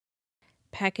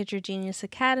Package Your Genius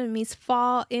Academy's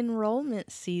fall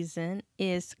enrollment season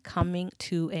is coming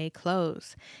to a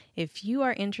close. If you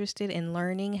are interested in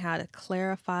learning how to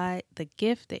clarify the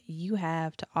gift that you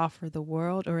have to offer the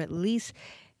world, or at least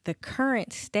the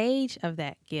current stage of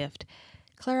that gift,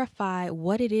 clarify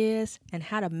what it is and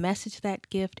how to message that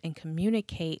gift and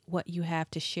communicate what you have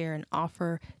to share and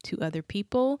offer to other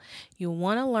people, you'll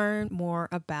want to learn more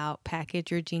about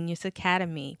Package Your Genius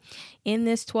Academy. In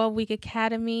this 12-week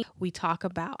academy, we talk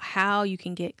about how you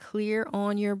can get clear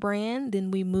on your brand. Then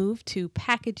we move to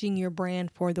packaging your brand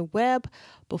for the web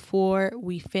before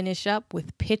we finish up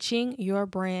with pitching your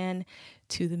brand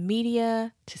to the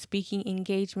media, to speaking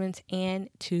engagements, and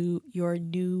to your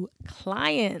new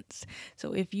clients.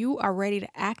 So if you are ready to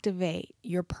activate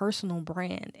your personal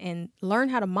brand and learn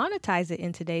how to monetize it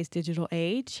in today's digital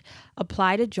age,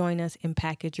 apply to join us in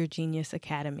Package Your Genius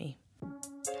Academy.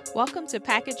 Welcome to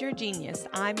Package Your Genius.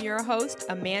 I'm your host,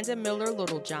 Amanda Miller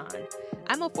Littlejohn.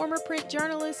 I'm a former print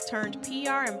journalist turned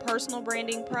PR and personal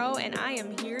branding pro, and I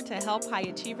am here to help high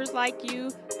achievers like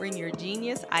you bring your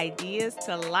genius ideas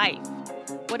to life.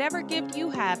 Whatever gift you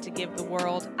have to give the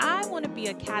world, I want to be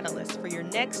a catalyst for your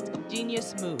next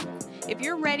genius move. If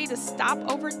you're ready to stop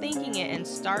overthinking it and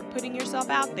start putting yourself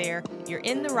out there, you're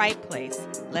in the right place.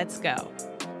 Let's go.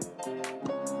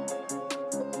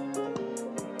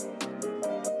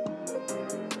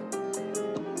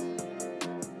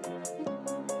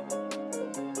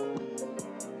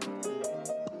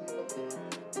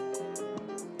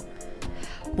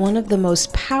 One of the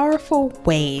most powerful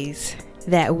ways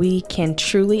that we can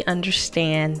truly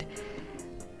understand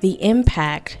the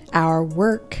impact our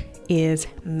work is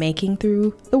making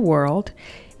through the world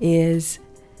is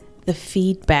the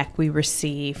feedback we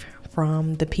receive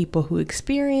from the people who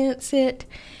experience it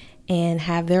and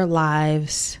have their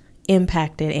lives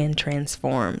impacted and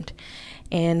transformed.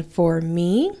 And for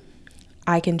me,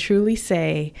 I can truly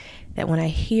say that when I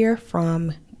hear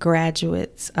from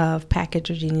graduates of Package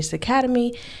Your Genius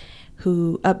Academy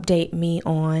who update me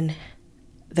on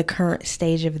the current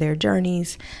stage of their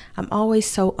journeys, I'm always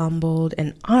so humbled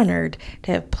and honored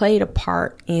to have played a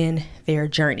part in their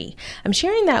journey. I'm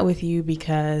sharing that with you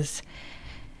because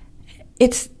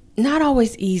it's not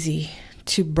always easy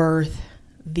to birth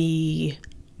the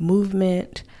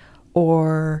movement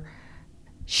or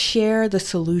share the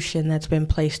solution that's been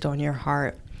placed on your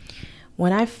heart.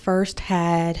 When I first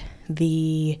had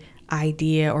the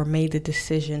idea or made the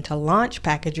decision to launch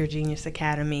Package Your Genius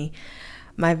Academy,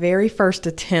 my very first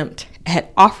attempt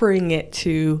at offering it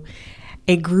to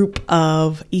a group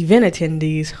of event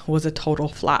attendees was a total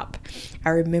flop. I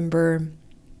remember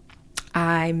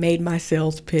I made my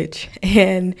sales pitch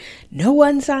and no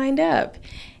one signed up.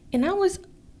 And I was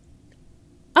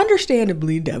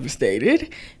understandably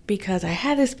devastated because I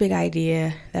had this big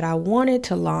idea that I wanted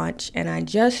to launch, and I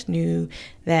just knew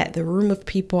that the room of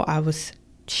people I was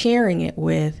sharing it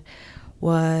with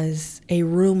was a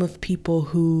room of people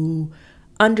who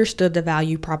understood the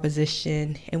value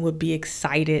proposition and would be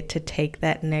excited to take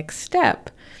that next step.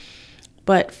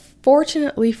 But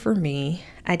fortunately for me,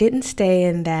 I didn't stay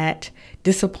in that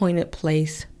disappointed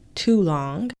place too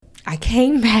long. I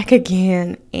came back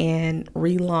again and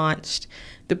relaunched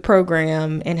the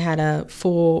program and had a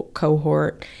full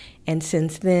cohort. And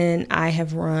since then, I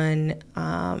have run,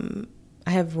 how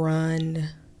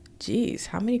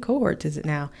many cohorts is it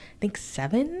now? I think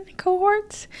 7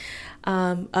 cohorts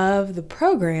of the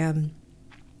program.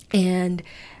 And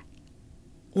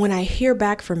when I hear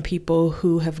back from people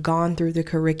who have gone through the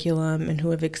curriculum and who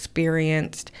have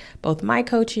experienced both my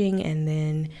coaching and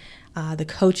then the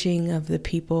coaching of the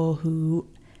people who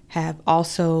have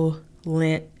also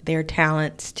lent their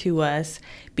talents to us,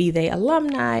 be they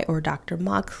alumni or Dr.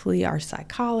 Moxley, our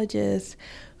psychologist,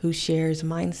 who shares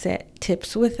mindset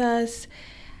tips with us,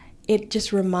 it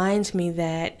just reminds me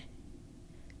that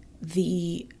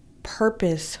the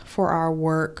purpose for our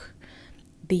work,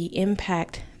 the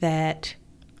impact that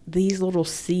these little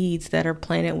seeds that are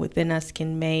planted within us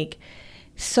can make,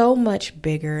 so much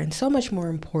bigger and so much more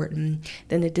important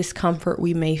than the discomfort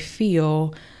we may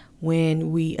feel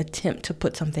when we attempt to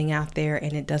put something out there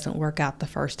and it doesn't work out the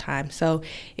first time. So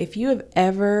if you have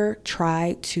ever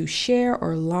tried to share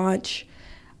or launch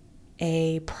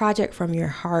a project from your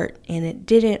heart and it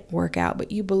didn't work out,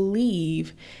 but you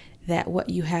believe that what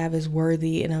you have is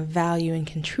worthy and of value and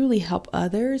can truly help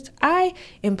others, I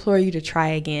implore you to try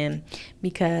again,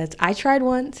 because I tried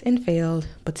once and failed,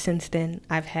 but since then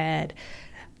I've had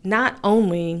not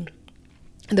only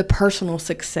the personal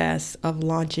success of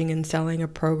launching and selling a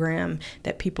program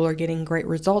that people are getting great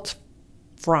results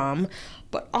from,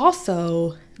 but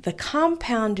also the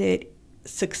compounded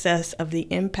success of the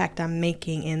impact I'm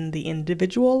making in the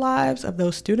individual lives of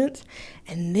those students,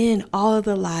 and then all of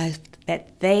the lives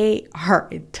that they are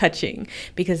touching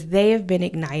because they have been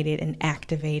ignited and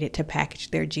activated to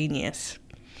package their genius.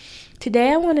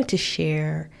 Today I wanted to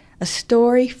share a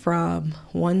story from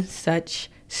one such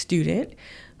student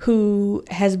who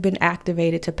has been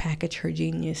activated to package her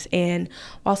genius. And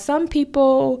while some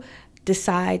people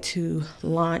decide to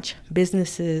launch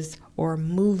businesses or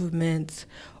movements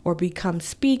or become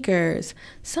speakers,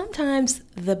 sometimes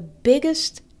the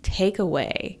biggest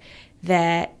takeaway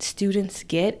that students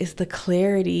get is the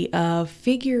clarity of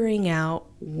figuring out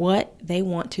what they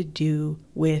want to do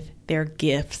with their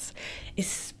gifts,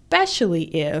 especially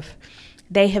if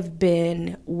they have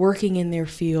been working in their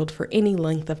field for any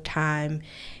length of time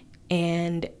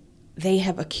and they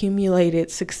have accumulated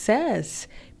success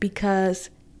because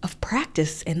of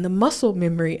practice and the muscle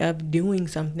memory of doing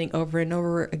something over and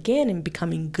over again and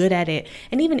becoming good at it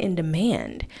and even in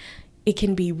demand. It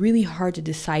can be really hard to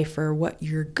decipher what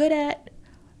you're good at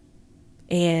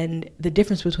and the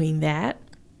difference between that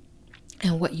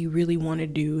and what you really want to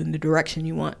do and the direction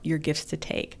you want your gifts to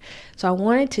take. So I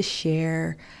wanted to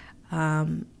share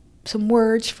some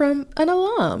words from an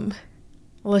alum,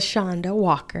 LaShonda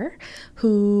Walker,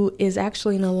 who is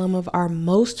actually an alum of our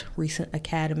most recent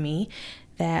academy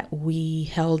that we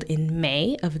held in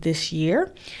May of this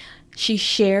year. She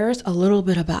shares a little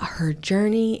bit about her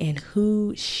journey and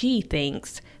who she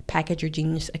thinks Package Your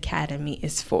Genius Academy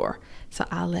is for. So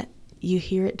I'll let you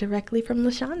hear it directly from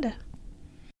LaShonda.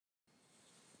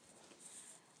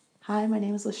 Hi, my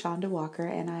name is LaShonda Walker,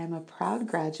 and I am a proud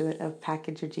graduate of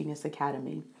Package Your Genius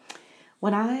Academy.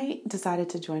 When I decided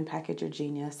to join Package Your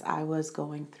Genius, I was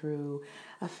going through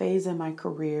a phase in my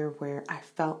career where I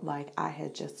felt like I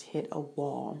had just hit a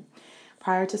wall.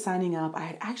 Prior to signing up, I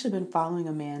had actually been following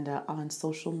Amanda on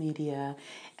social media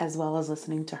as well as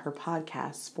listening to her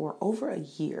podcasts for over a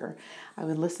year. I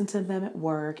would listen to them at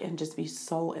work and just be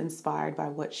so inspired by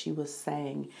what she was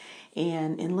saying.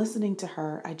 And in listening to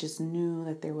her, I just knew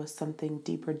that there was something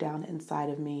deeper down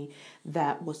inside of me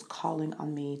that was calling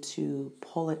on me to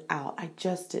pull it out. I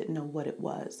just didn't know what it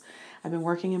was. I've been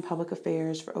working in public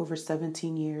affairs for over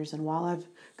 17 years, and while I've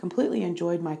completely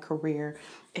enjoyed my career,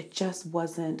 it just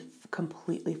wasn't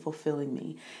completely fulfilling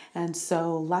me. And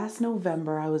so last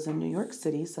November, I was in New York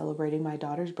City celebrating my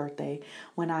daughter's birthday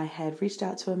when I had reached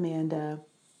out to Amanda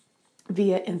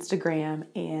via Instagram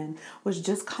and was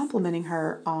just complimenting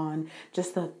her on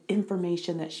just the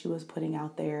information that she was putting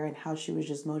out there and how she was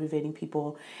just motivating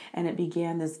people. And it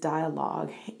began this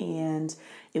dialogue. And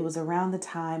it was around the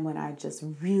time when I just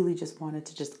really just wanted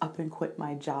to just up and quit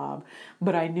my job.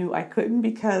 But I knew I couldn't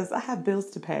because I have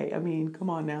bills to pay. I mean, come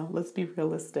on now, let's be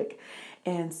realistic.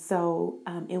 And so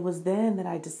it was then that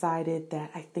I decided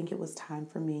that I think it was time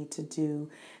for me to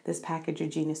do this Package Your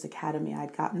Genius Academy. I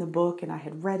had gotten the book and I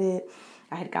had read it.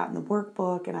 I had gotten the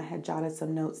workbook and I had jotted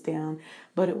some notes down.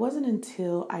 But it wasn't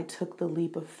until I took the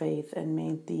leap of faith and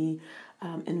made the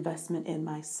investment in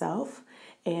myself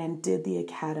and did the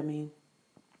academy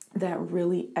that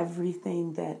really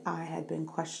everything that I had been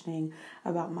questioning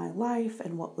about my life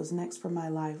and what was next for my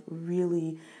life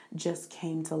really just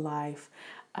came to life.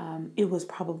 It was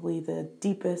probably the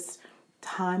deepest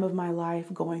time of my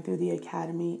life going through the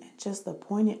academy and just the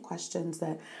poignant questions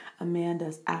that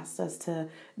Amanda asked us to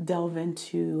delve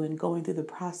into and going through the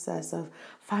process of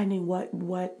finding what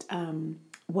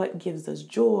gives us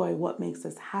joy, what makes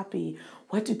us happy,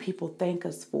 what do people thank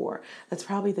us for? That's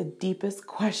probably the deepest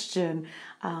question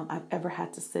I've ever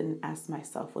had to sit and ask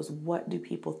myself was, what do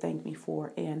people thank me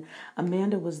for? And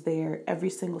Amanda was there every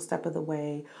single step of the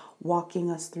way, walking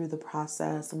us through the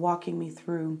process, walking me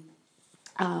through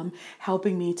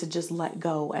helping me to just let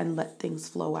go and let things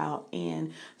flow out.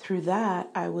 And through that,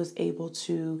 I was able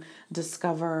to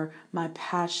discover my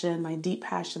passion, my deep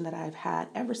passion that I've had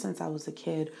ever since I was a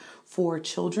kid for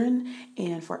children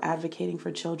and for advocating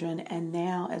for children. And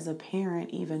now as a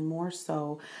parent, even more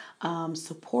so,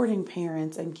 supporting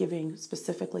parents and giving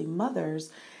specifically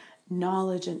mothers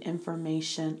knowledge and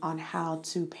information on how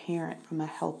to parent from a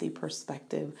healthy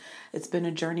perspective. It's been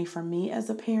a journey for me as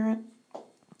a parent.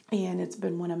 And it's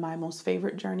been one of my most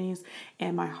favorite journeys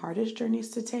and my hardest journeys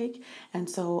to take. And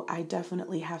so I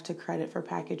definitely have to credit for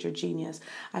Package Your Genius.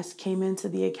 I came into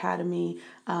the academy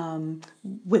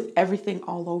with everything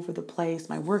all over the place,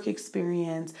 my work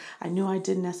experience. I knew I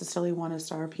didn't necessarily want to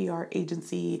start a PR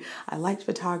agency. I liked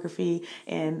photography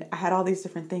and I had all these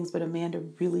different things, but Amanda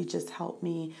really just helped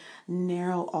me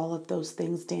narrow all of those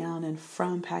things down. And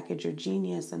from Package Your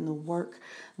Genius and the work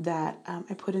that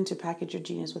I put into Package Your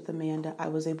Genius with Amanda, I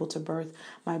was able to birth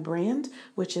my brand,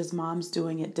 which is Moms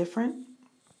Doing It Different.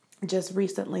 just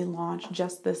recently launched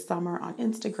just this summer on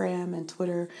Instagram and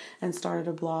Twitter and started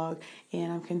a blog.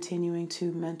 And I'm continuing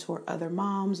to mentor other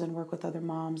moms and work with other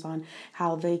moms on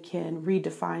how they can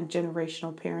redefine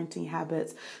generational parenting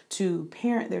habits to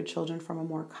parent their children from a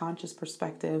more conscious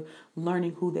perspective,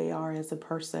 learning who they are as a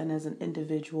person, as an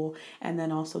individual, and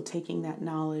then also taking that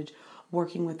knowledge,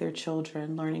 working with their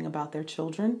children, learning about their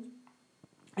children,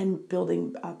 and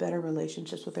building better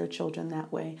relationships with their children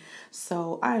that way.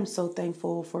 So I am so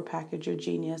thankful for Package Your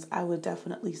Genius. I would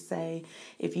definitely say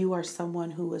if you are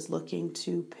someone who is looking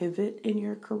to pivot in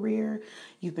your career,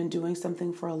 you've been doing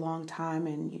something for a long time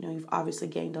and you've obviously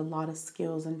gained a lot of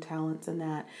skills and talents in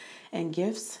that and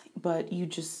gifts, but you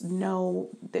just know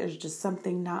there's just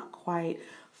something not quite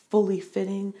fully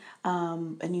fitting,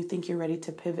 and you think you're ready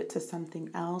to pivot to something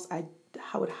else, I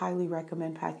would highly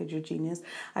recommend Package Your Genius.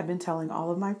 I've been telling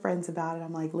all of my friends about it.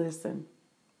 I'm like, listen,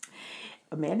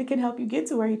 Amanda can help you get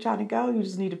to where you're trying to go. You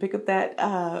just need to pick up that,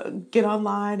 get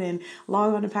online and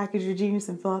log on to Package Your Genius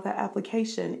and fill out that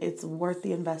application. It's worth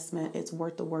the investment. It's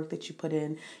worth the work that you put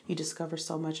in. You discover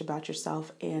so much about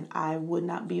yourself. And I would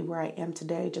not be where I am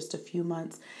today, just a few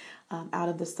months out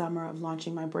of the summer of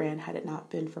launching my brand, had it not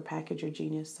been for Package Your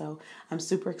Genius. So I'm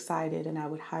super excited, and I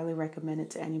would highly recommend it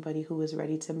to anybody who is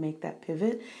ready to make that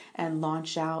pivot and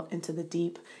launch out into the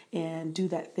deep and do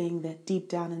that thing that deep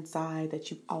down inside that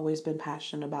you've always been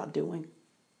passionate about doing.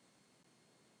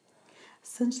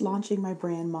 Since launching my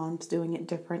brand, Mom's Doing It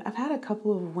Different, I've had a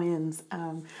couple of wins,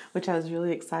 which I was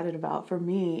really excited about. For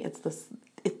me,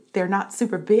 they're not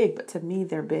super big, but to me,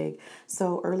 they're big.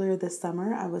 So earlier this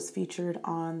summer, I was featured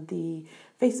on the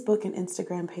Facebook and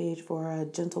Instagram page for a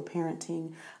gentle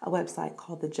parenting website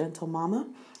called The Gentle Mama.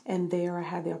 And there I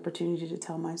had the opportunity to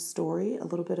tell my story, a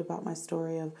little bit about my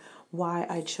story of why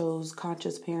I chose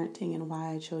conscious parenting and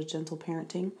why I chose gentle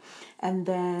parenting. And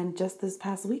then just this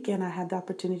past weekend, I had the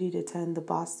opportunity to attend the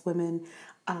Boss Women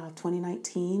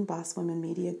 2019 Boss Women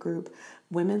Media Group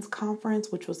Women's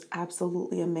Conference, which was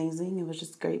absolutely amazing. It was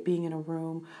just great being in a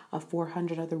room of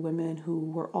 400 other women who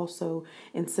were also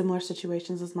in similar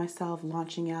situations as myself,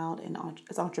 launching out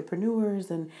as entrepreneurs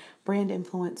and brand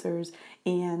influencers,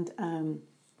 and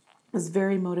was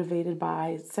very motivated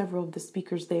by several of the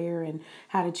speakers there and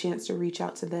had a chance to reach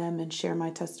out to them and share my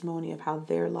testimony of how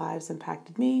their lives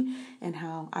impacted me and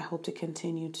how I hope to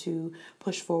continue to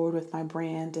push forward with my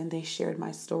brand. And they shared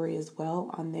my story as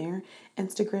well on their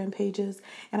Instagram pages.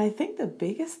 And I think the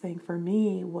biggest thing for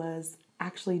me was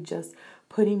actually just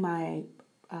putting my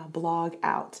blog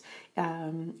out.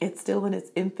 It's still in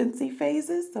its infancy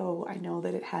phases, so I know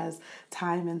that it has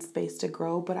time and space to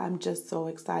grow, but I'm just so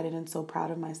excited and so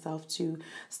proud of myself to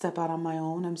step out on my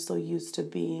own. I'm so used to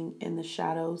being in the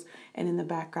shadows and in the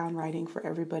background writing for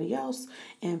everybody else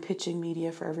and pitching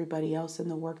media for everybody else in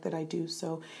the work that I do.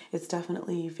 So it's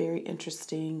definitely very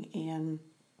interesting and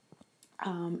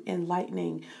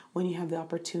enlightening when you have the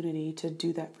opportunity to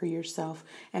do that for yourself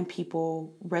and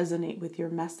people resonate with your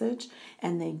message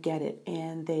and they get it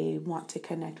and they want to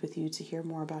connect with you to hear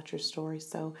more about your story.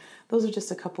 So those are just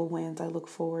a couple wins. I look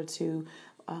forward to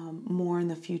more in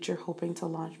the future, hoping to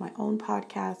launch my own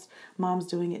podcast, Mom's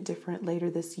Doing It Different, later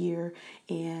this year,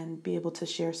 and be able to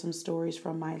share some stories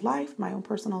from my life, my own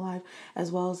personal life, as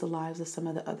well as the lives of some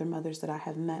of the other mothers that I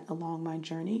have met along my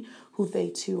journey, who they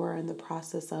too are in the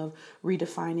process of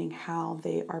redefining how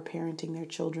they are parenting their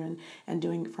children and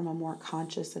doing it from a more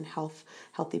conscious and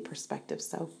healthy perspective.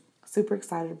 So super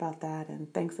excited about that.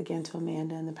 And thanks again to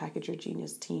Amanda and the Package Your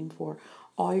Genius team for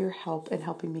all your help in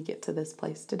helping me get to this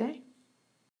place today.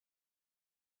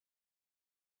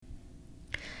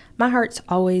 My heart's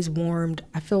always warmed.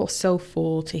 I feel so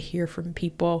full to hear from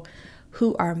people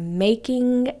who are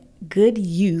making good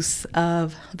use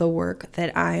of the work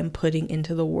that I am putting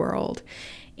into the world.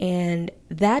 And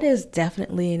that is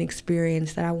definitely an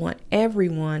experience that I want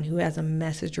everyone who has a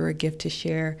message or a gift to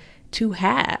share to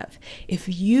have. If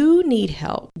you need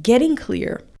help getting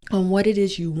clear on what it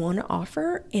is you want to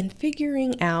offer and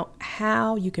figuring out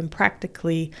how you can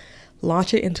practically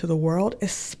launch it into the world,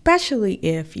 especially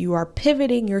if you are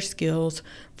pivoting your skills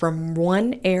from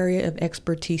one area of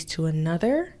expertise to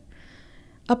another,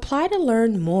 apply to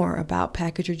learn more about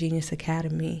Package Your Genius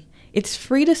Academy. It's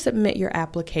free to submit your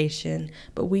application,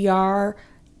 but we are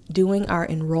doing our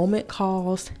enrollment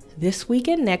calls this week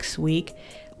and next week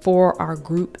for our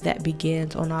group that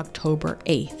begins on October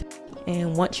 8th.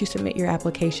 And once you submit your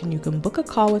application, you can book a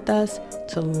call with us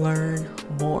to learn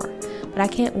more. But I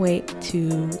can't wait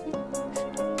to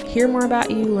hear more about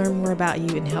you, learn more about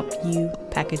you, and help you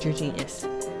package your genius.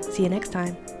 See you next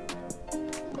time.